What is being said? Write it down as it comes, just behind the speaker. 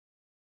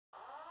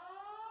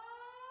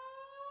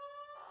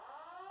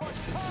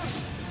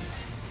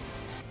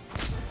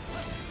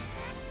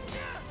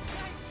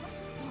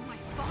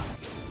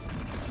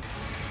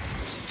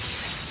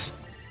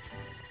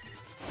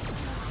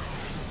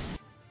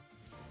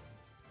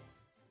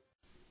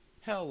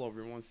Hello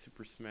everyone,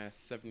 Super Smash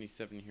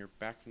 77 here,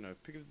 back from another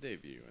Pick of the Day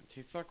video, and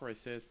Tay Sakurai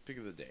says, Pick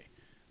of the Day.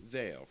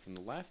 Zao, from the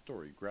last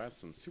story, grabs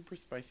some super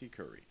spicy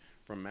curry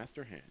from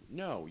Master Hand.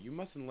 No, you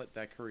mustn't let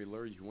that curry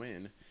lure you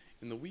in.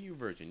 In the Wii U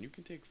version, you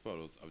can take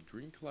photos of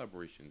dream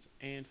collaborations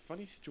and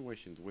funny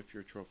situations with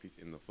your trophies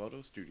in the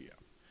photo studio.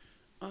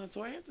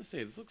 So I have to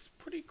say, this looks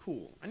pretty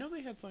cool. I know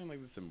they had something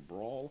like this in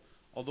Brawl,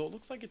 although it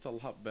looks like it's a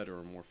lot better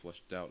and more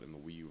fleshed out in the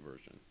Wii U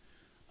version.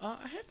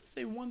 I have to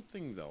say one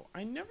thing though.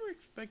 I never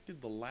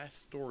expected the last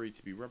story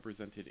to be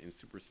represented in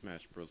Super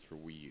Smash Bros. For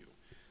Wii U.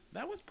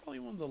 That was probably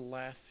one of the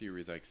last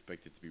series I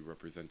expected to be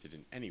represented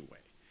in any way.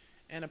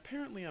 And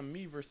apparently on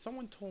Miiverse,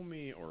 someone told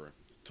me, or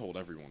told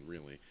everyone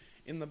really,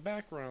 in the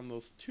background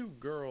those two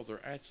girls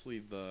are actually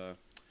the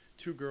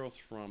two girls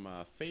from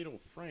Fatal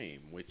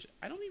Frame, which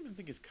I don't even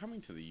think is coming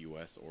to the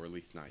US, or at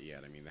least not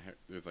yet. I mean,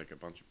 there's like a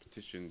bunch of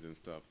petitions and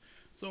stuff,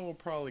 so it'll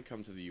probably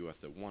come to the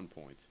US at one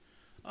point.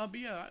 But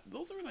yeah,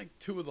 those are like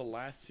two of the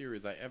last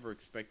series I ever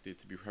expected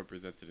to be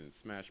represented in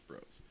Smash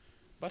Bros.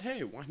 But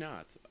hey, why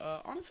not?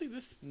 Honestly,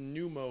 this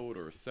new mode,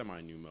 or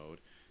semi-new mode,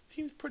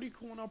 seems pretty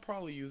cool and I'll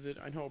probably use it.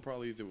 I know I'll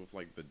probably use it with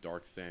like the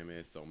Dark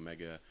Samus,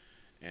 Omega,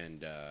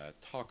 and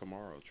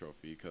Takamaru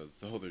trophy, because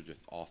those are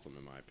just awesome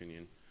in my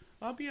opinion.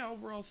 But yeah,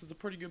 overall, this is a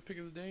pretty good pick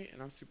of the day,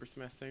 and I'm Super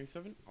Smash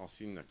 77. I'll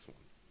see you next one.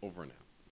 Over and out.